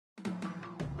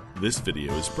This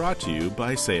video is brought to you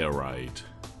by Sailrite.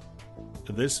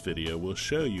 This video will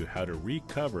show you how to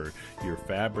recover your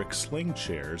fabric sling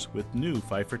chairs with new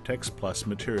Fifertex Plus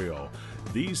material.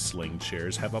 These sling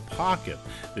chairs have a pocket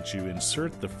that you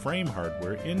insert the frame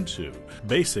hardware into.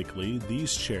 Basically,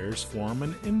 these chairs form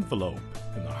an envelope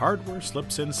and the hardware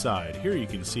slips inside. Here you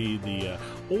can see the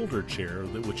older chair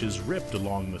which is ripped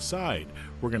along the side.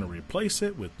 We're going to replace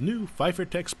it with new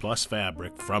Fifertex Plus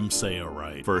fabric from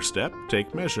Sailrite. First step,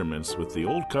 take measurements with the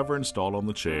old cover installed on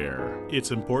the chair.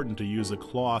 It's important to use a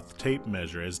cloth tape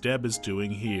measure as Deb is doing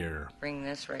here. Bring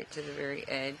this right to the very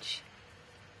edge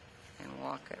and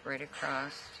walk it right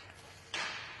across.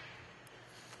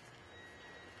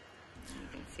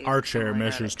 Our chair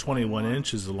measures 21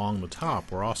 inches along the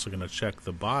top. We're also going to check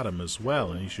the bottom as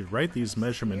well, and you should write these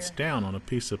measurements down on a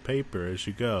piece of paper as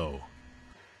you go.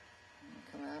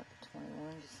 Come out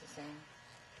 21, just the same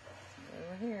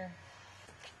over here.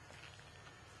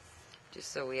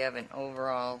 Just so we have an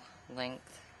overall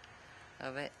length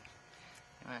of it.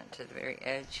 Right to the very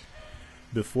edge.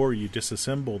 Before you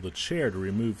disassemble the chair to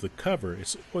remove the cover,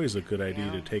 it's always a good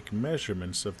idea to take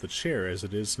measurements of the chair as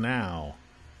it is now.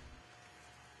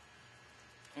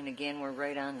 And again, we're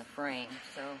right on the frame,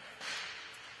 so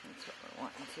that's what we're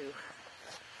wanting to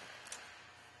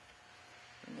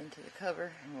bring into the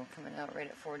cover, and we're coming out right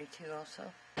at 42 also.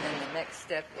 And then the next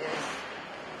step is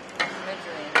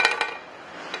measuring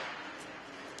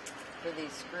for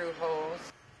these screw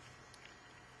holes.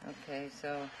 Okay,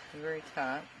 so the very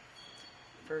top,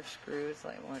 first screw is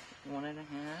like what, 1.5, and then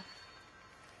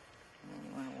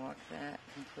you want to walk that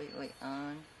completely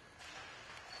on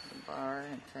the bar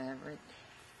and fabric.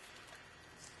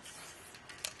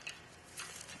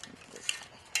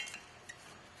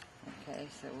 Okay,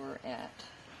 so we're at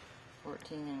 14.5.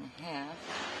 This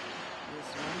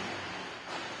one.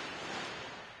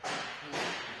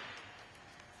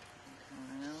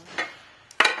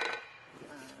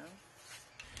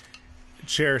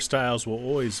 Chair styles will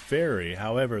always vary,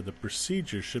 however, the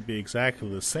procedure should be exactly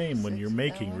the same when you're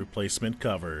making replacement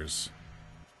covers.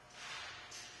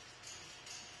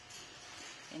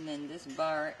 And then this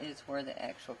bar is where the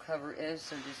actual cover is,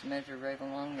 so just measure right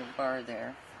along the bar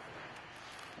there,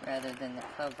 rather than the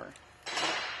cover.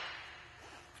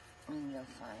 And you'll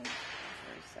find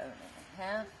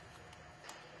 37.5.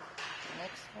 The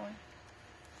next one.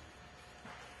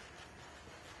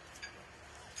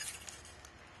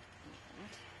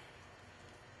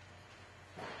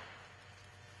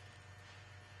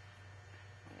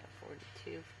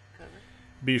 Cover.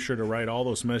 Be sure to write all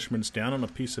those measurements down on a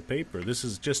piece of paper. This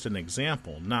is just an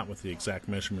example, not with the exact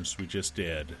measurements we just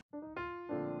did.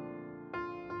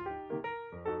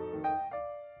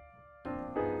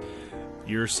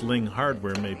 Your sling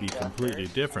hardware may be completely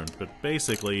different, but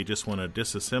basically you just want to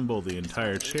disassemble the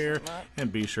entire chair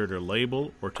and be sure to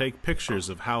label or take pictures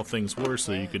of how things were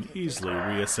so you can easily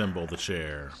reassemble the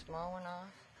chair. Small one off.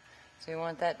 So we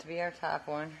want that to be our top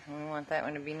one, and we want that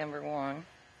one to be number 1.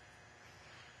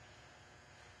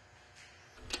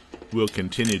 We'll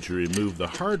continue to remove the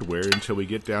hardware until we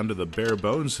get down to the bare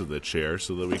bones of the chair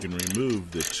so that we can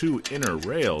remove the 2 inner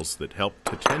rails that help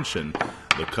to tension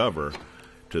the cover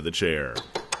to the chair.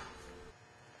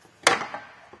 Okay,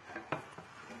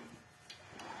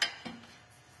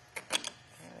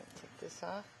 let's take this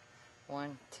off.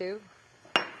 1, 2.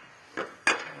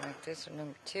 Like this one,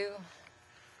 number 2.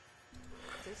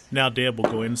 Now Deb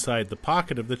will go inside the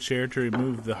pocket of the chair to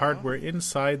remove the hardware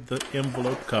inside the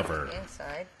envelope cover.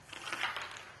 Inside.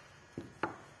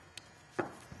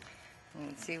 You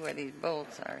can see where these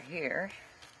bolts are here.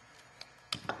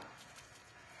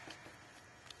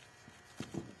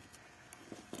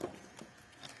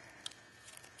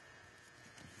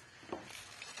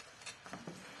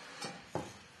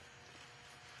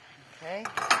 Okay.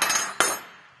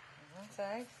 One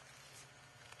side.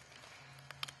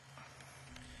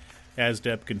 As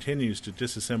Deb continues to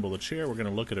disassemble the chair, we're going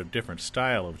to look at a different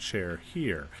style of chair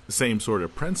here. The same sort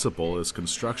of principle as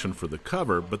construction for the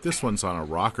cover, but this one's on a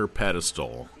rocker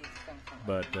pedestal.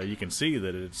 But you can see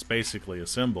that it's basically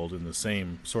assembled in the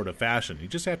same sort of fashion. You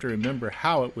just have to remember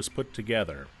how it was put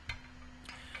together.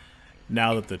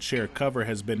 Now that the chair cover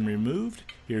has been removed,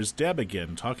 here's Deb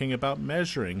again talking about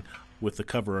measuring with the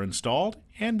cover installed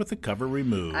and with the cover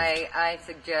removed. I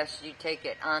suggest you take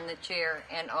it on the chair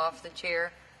and off the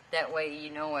chair. That way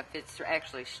you know if it's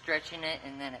actually stretching it,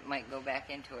 and then it might go back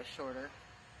into a shorter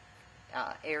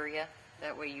area.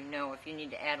 That way you know if you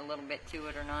need to add a little bit to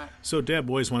it or not. So Deb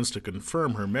always wants to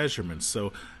confirm her measurements,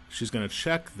 so she's going to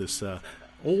check this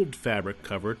old fabric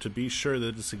cover to be sure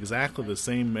that it's exactly the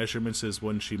same measurements as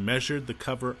when she measured the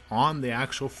cover on the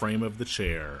actual frame of the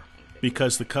chair.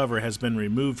 Because the cover has been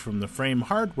removed from the frame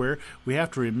hardware, we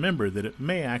have to remember that it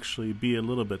may actually be a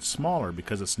little bit smaller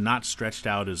because it's not stretched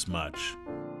out as much.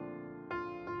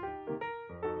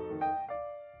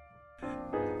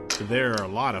 There are a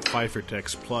lot of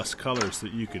FiferTex Plus colors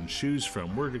that you can choose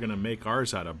from. We're going to make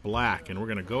ours out of black, and we're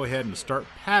going to go ahead and start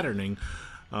patterning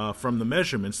from the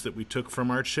measurements that we took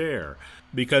from our chair.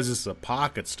 Because it's a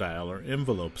pocket style or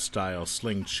envelope style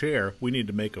sling chair, we need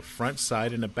to make a front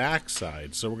side and a back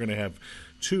side. So we're going to have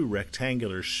two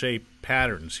rectangular shaped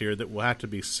patterns here that will have to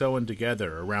be sewn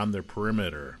together around their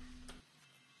perimeter.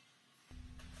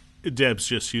 Deb's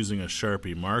just using a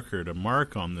Sharpie marker to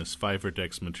mark on this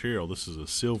FiferTex material. This is a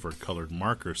silver colored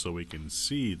marker so we can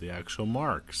see the actual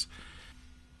marks.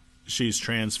 She's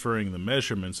transferring the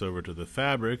measurements over to the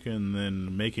fabric and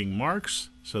then making marks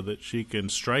so that she can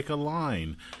strike a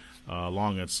line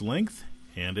along its length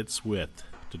and its width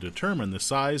to determine the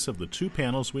size of the two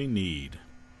panels we need.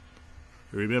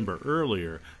 Remember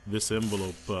earlier, this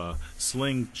envelope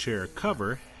sling chair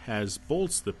cover has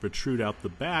bolts that protrude out the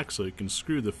back so you can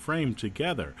screw the frame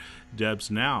together.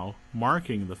 Deb's now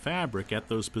marking the fabric at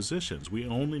those positions. We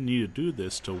only need to do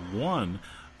this to one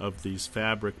of these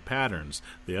fabric patterns.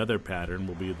 The other pattern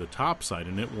will be the top side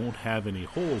and it won't have any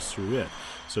holes through it.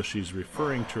 So she's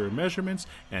referring to her measurements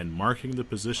and marking the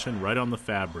position right on the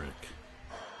fabric.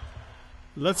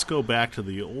 Let's go back to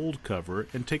the old cover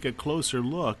and take a closer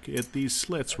look at these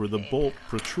slits where the bolt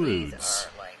protrudes. These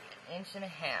are like 1.5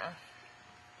 inches.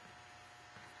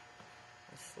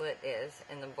 The slit is,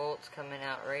 and the bolt's coming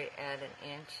out right at 1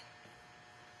 inch.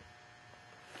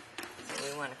 So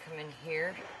we want to come in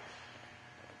here, 1.5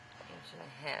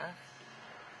 inches.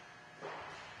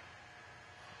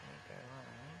 Make our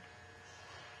line.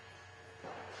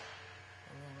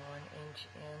 And then 1 inch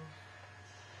in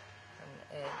from the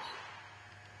edge.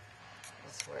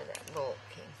 That's where that bolt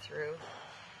came through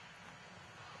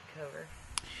the cover.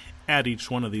 At each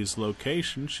one of these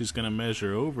locations, she's going to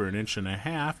measure over 1.5 inches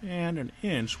and 1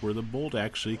 inch where the bolt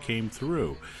actually came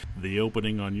through. The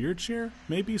opening on your chair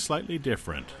may be slightly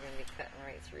different. We're going to be cutting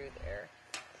right through there.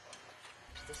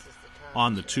 This is the top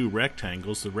On the two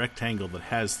rectangles, the rectangle that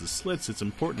has the slits, it's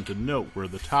important to note where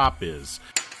the top is.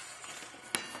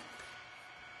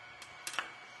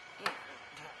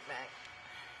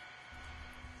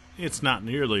 It's not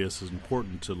nearly as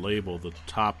important to label the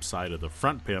top side of the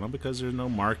front panel because there's no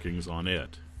markings on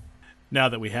it. Now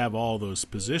that we have all those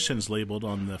positions labeled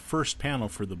on the first panel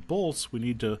for the bolts, we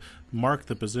need to mark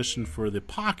the position for the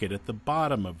pocket at the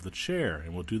bottom of the chair,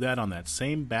 and we'll do that on that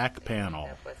same back panel.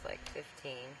 That was like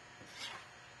 15.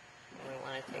 We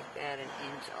want to take that 1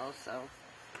 inch also.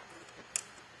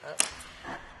 Up.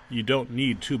 You don't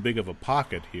need too big of a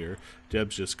pocket here.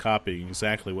 Deb's just copying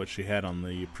exactly what she had on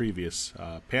the previous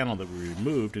panel that we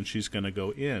removed, and she's going to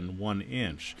go in 1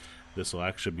 inch. This will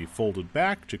actually be folded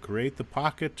back to create the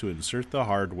pocket to insert the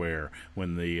hardware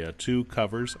when the two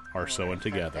covers are sewn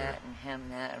together. That and hem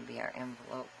that will be our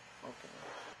envelope opening.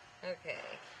 Okay.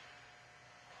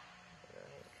 Go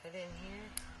ahead and cut in here.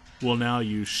 We'll now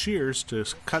use shears to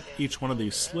cut each one of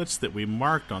these slits that we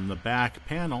marked on the back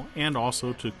panel and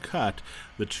also to cut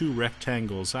the two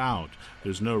rectangles out.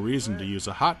 There's no reason to use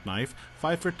a hot knife.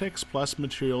 FiferTex Plus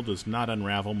material does not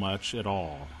unravel much at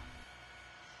all.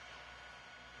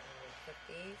 Cut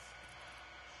these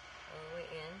all the way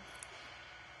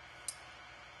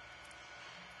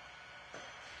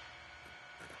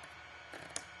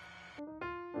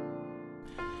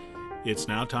in. It's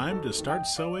now time to start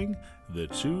sewing the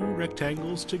two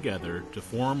rectangles together to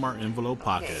form our envelope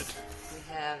pocket. Okay.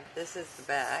 We have, this is the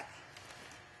back,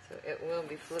 so it will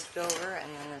be flipped over and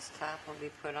then this top will be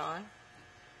put on.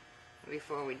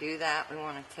 Before we do that, we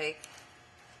want to take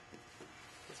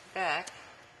this back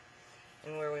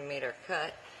and where we made our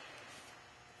cut.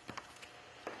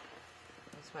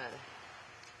 Just want to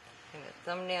kind of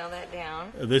thumbnail that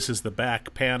down. This is the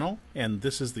back panel, and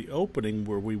this is the opening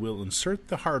where we will insert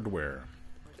the hardware.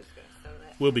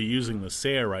 We'll be using the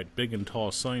Sailrite Big and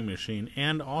Tall sewing machine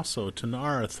and also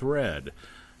Tanara thread.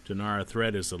 Tanara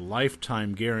thread is a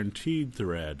lifetime guaranteed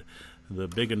thread. The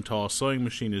Big and Tall sewing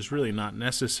machine is really not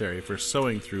necessary for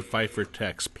sewing through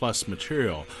FiferTex Plus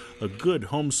material. A good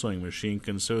home sewing machine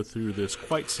can sew through this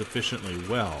quite sufficiently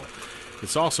well.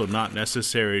 It's also not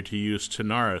necessary to use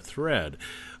Tanara thread.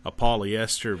 A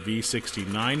polyester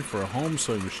V69 for a home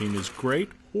sewing machine is great,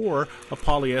 or a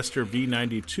polyester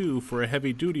V92 for a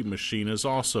heavy-duty machine is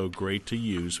also great to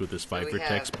use with this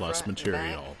FiferTex Plus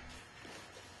material.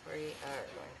 We are going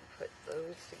to put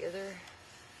those together.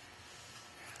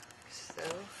 So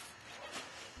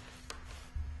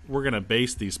We're going to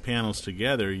baste these panels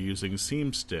together using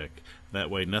seam stick. That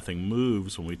way nothing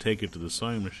moves when we take it to the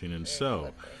sewing machine and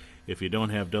sew. If you don't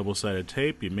have double-sided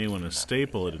tape, you may want to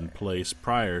staple it in place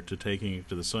prior to taking it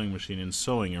to the sewing machine and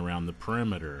sewing around the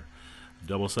perimeter.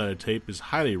 Double-sided tape is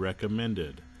highly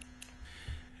recommended.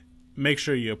 Make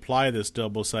sure you apply this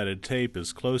double-sided tape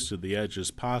as close to the edge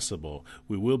as possible.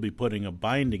 We will be putting a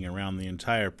binding around the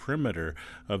entire perimeter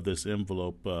of this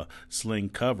envelope sling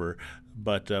cover,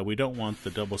 but we don't want the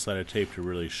double-sided tape to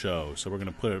really show, so we're going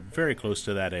to put it very close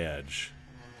to that edge.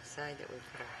 On the side that we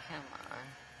put our hem on,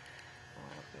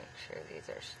 we'll make sure these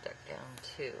are stuck down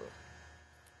too.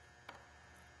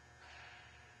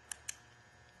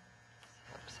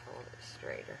 Helps hold it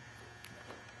straighter.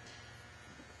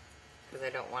 Because I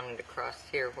don't want them to cross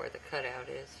here where the cutout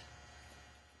is.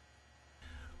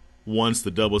 Once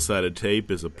the double-sided tape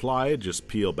is applied, just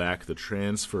peel back the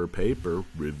transfer paper,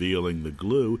 revealing the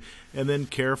glue, and then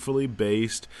carefully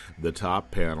baste the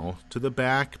top panel to the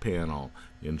back panel,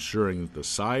 ensuring that the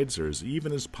sides are as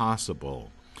even as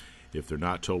possible. If they're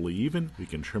not totally even, we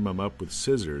can trim them up with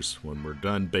scissors when we're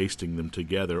done basting them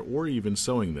together or even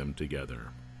sewing them together.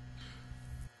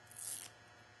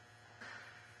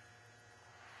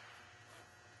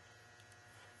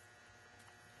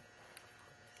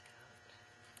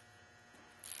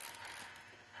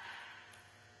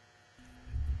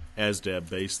 As Deb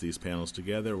bastes these panels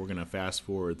together, we're going to fast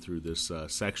forward through this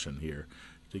section here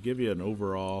to give you an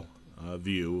overall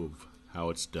view of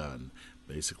how it's done.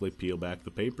 Basically, peel back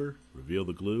the paper, reveal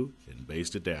the glue, and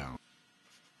baste it down.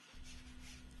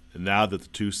 And now that the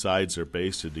two sides are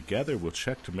basted together, we'll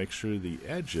check to make sure the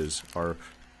edges are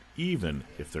even.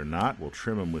 If they're not, we'll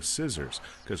trim them with scissors,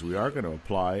 because we are going to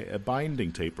apply a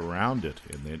binding tape around it,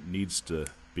 and it needs to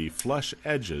be flush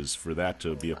edges for that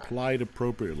to be applied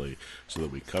appropriately so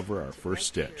that we cover our first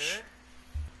stitch.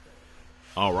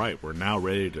 Alright, we're now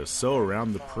ready to sew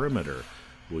around the perimeter.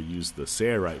 We'll use the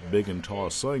Sailrite Big and Tall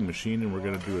sewing machine, and we're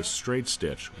going to do a straight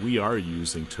stitch. We are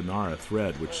using Tanara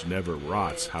thread, which never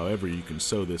rots. However, you can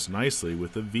sew this nicely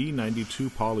with a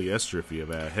V92 polyester if you have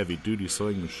a heavy-duty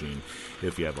sewing machine.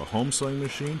 If you have a home sewing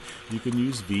machine, you can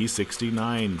use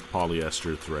V69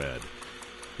 polyester thread.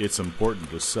 It's important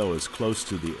to sew as close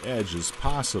to the edge as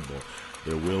possible.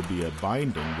 There will be a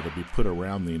binding that will be put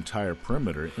around the entire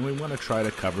perimeter, and we want to try to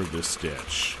cover this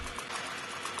stitch.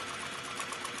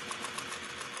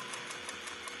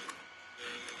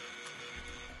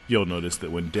 You'll notice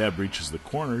that when Deb reaches the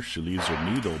corner, she leaves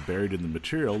her needle buried in the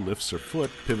material, lifts her foot,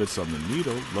 pivots on the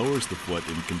needle, lowers the foot,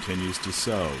 and continues to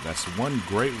sew. That's one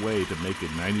great way to make a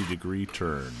 90-degree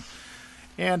turn.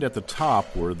 And at the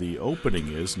top where the opening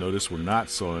is, notice we're not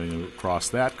sewing across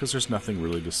that because there's nothing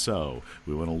really to sew.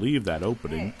 We want to leave that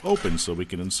opening open so we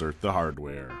can insert the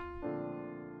hardware.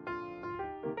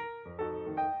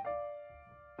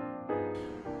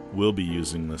 We'll be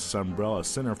using the Sunbrella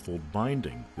centerfold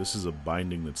binding. This is a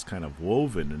binding that's kind of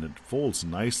woven and it folds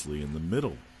nicely in the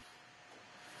middle.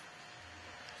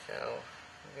 So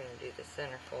we're going to do the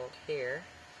centerfold here,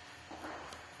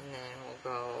 and then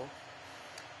we'll go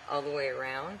all the way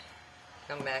around,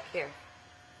 come back here.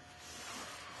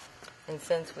 And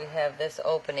since we have this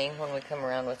opening, when we come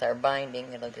around with our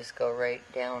binding, it'll just go right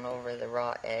down over the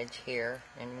raw edge here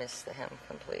and miss the hem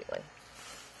completely.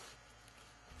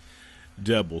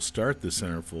 Deb will start the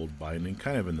centerfold binding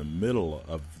kind of in the middle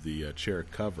of the chair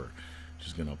cover.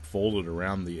 She's going to fold it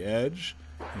around the edge,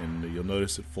 and you'll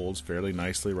notice it folds fairly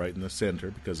nicely right in the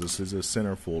center because this is a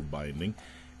centerfold binding.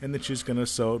 And then she's going to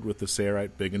sew it with the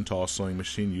Sailrite Big and Tall sewing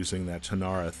machine using that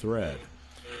Tanara thread.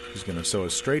 She's going to sew a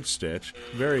straight stitch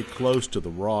very close to the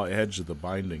raw edge of the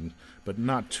binding, but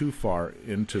not too far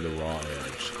into the raw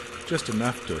edge. Just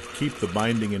enough to keep the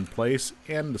binding in place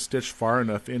and the stitch far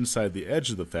enough inside the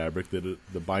edge of the fabric that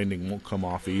the binding won't come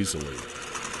off easily.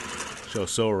 She'll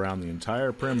sew around the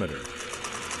entire perimeter.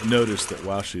 Notice that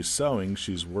while she's sewing,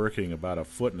 she's working about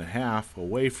 1.5 feet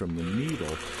away from the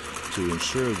needle to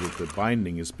ensure that the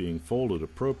binding is being folded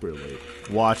appropriately.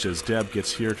 Watch as Deb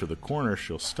gets here to the corner,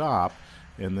 she'll stop,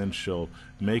 and then she'll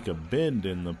make a bend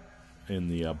in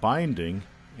the binding,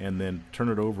 and then turn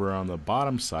it over on the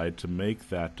bottom side to make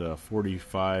that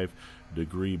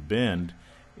 45-degree bend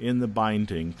in the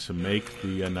binding to make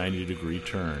the 90-degree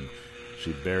turn.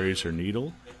 She buries her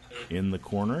needle in the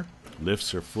corner,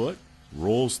 lifts her foot,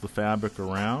 rolls the fabric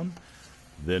around,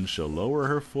 then she'll lower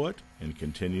her foot and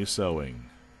continue sewing.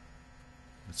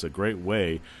 It's a great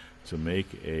way to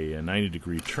make a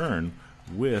 90-degree turn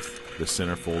with the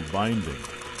centerfold binding.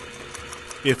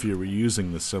 If you were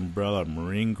using the Sunbrella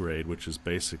Marine grade, which is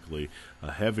basically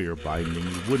a heavier binding,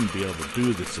 you wouldn't be able to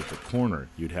do this at the corner.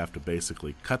 You'd have to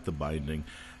basically cut the binding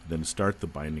then start the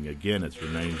binding again at your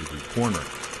 90-degree corner.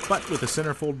 But with a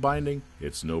centerfold binding,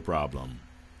 it's no problem.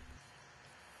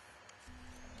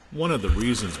 One of the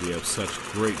reasons we have such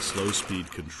great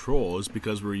slow-speed control is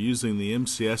because we're using the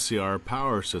MCSCR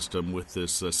power system with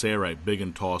this Sailrite Big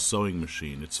and Tall sewing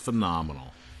machine. It's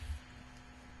phenomenal.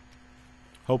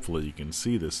 Hopefully you can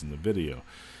see this in the video.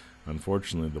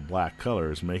 Unfortunately, the black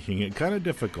color is making it kind of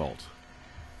difficult.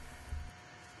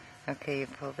 Okay, you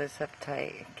pull this up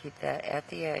tight. Keep that at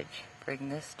the edge. Bring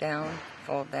this down.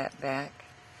 Fold that back.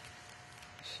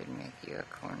 Should make you a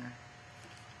corner.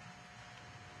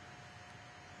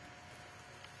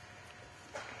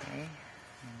 Okay,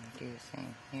 and do the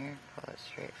same here. Pull it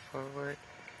straight forward.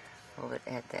 Hold it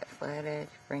at that flat edge.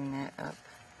 Bring that up.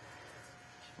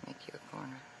 Should make you a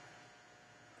corner.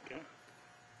 Okay.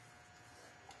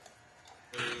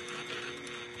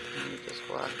 And you just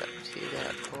walk up to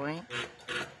that point.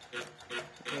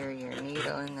 Bury your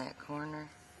needle in that corner.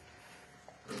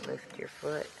 Lift your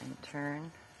foot and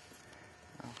turn.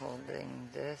 Holding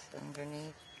this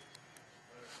underneath.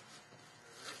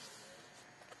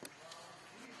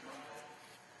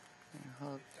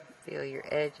 And feel your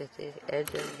edge at the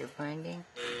edge of your binding.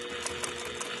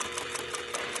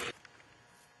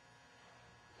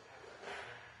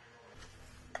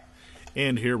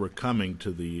 And here we're coming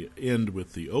to the end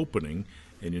with the opening,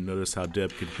 and you notice how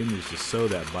Deb continues to sew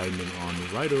that binding on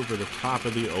right over the top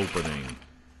of the opening.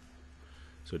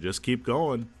 So just keep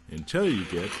going until you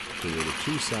get to where the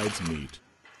two sides meet.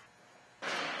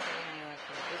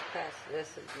 Just pass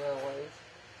this a little ways.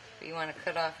 But you want to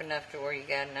cut off enough to where you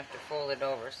got enough to fold it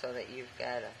over so that you've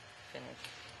got a finished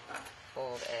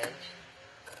fold edge.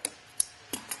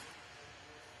 And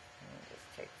just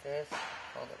take this,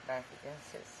 hold it back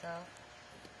against itself.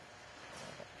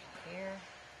 Hold it up here.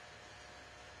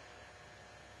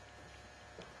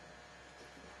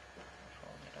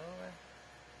 Fold it over.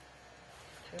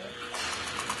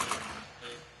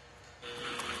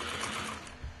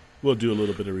 We'll do a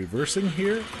little bit of reversing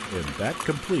here, and that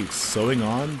completes sewing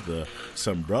on the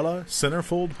Sunbrella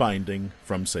centerfold binding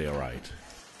from Sailrite.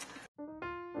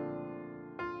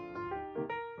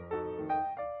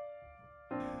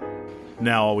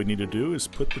 Now all we need to do is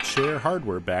put the chair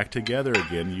hardware back together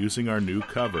again using our new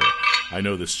cover. I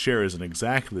know this chair isn't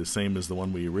exactly the same as the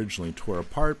one we originally tore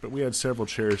apart, but we had several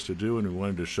chairs to do, and we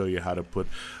wanted to show you how to put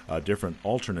a different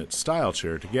alternate style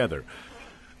chair together.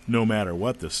 No matter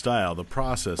what the style, the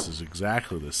process is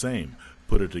exactly the same.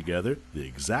 Put it together the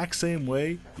exact same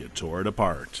way you tore it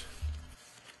apart.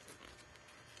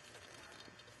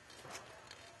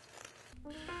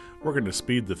 We're going to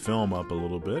speed the film up a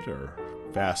little bit, or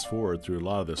fast forward through a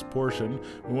lot of this portion.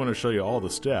 We want to show you all the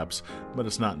steps, but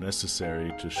it's not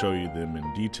necessary to show you them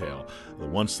in detail.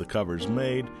 Once the cover's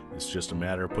made, it's just a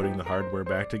matter of putting the hardware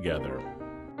back together.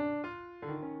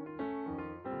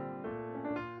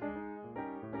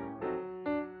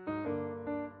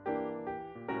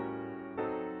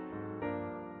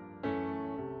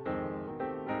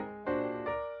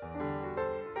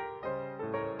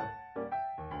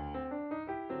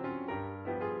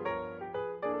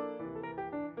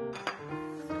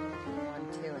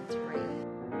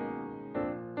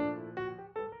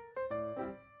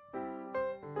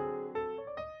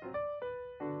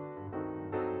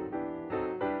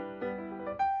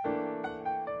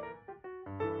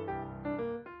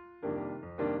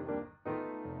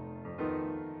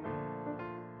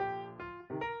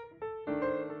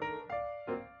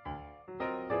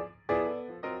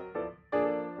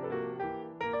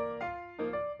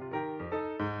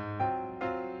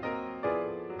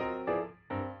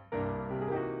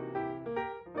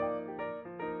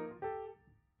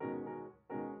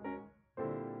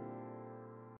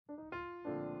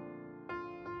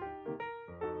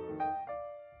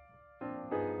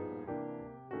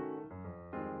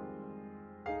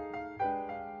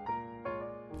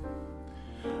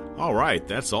 Alright,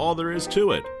 that's all there is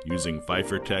to it. Using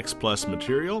Pfeiffer Tex Plus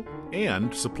material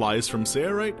and supplies from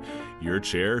Sailrite, your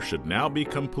chair should now be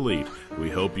complete. We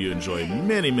hope you enjoy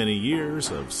many, many years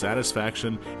of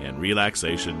satisfaction and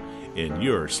relaxation in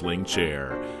your Sling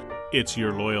chair. It's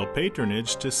your loyal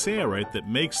patronage to Sailrite that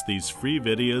makes these free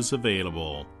videos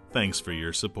available. Thanks for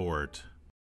your support.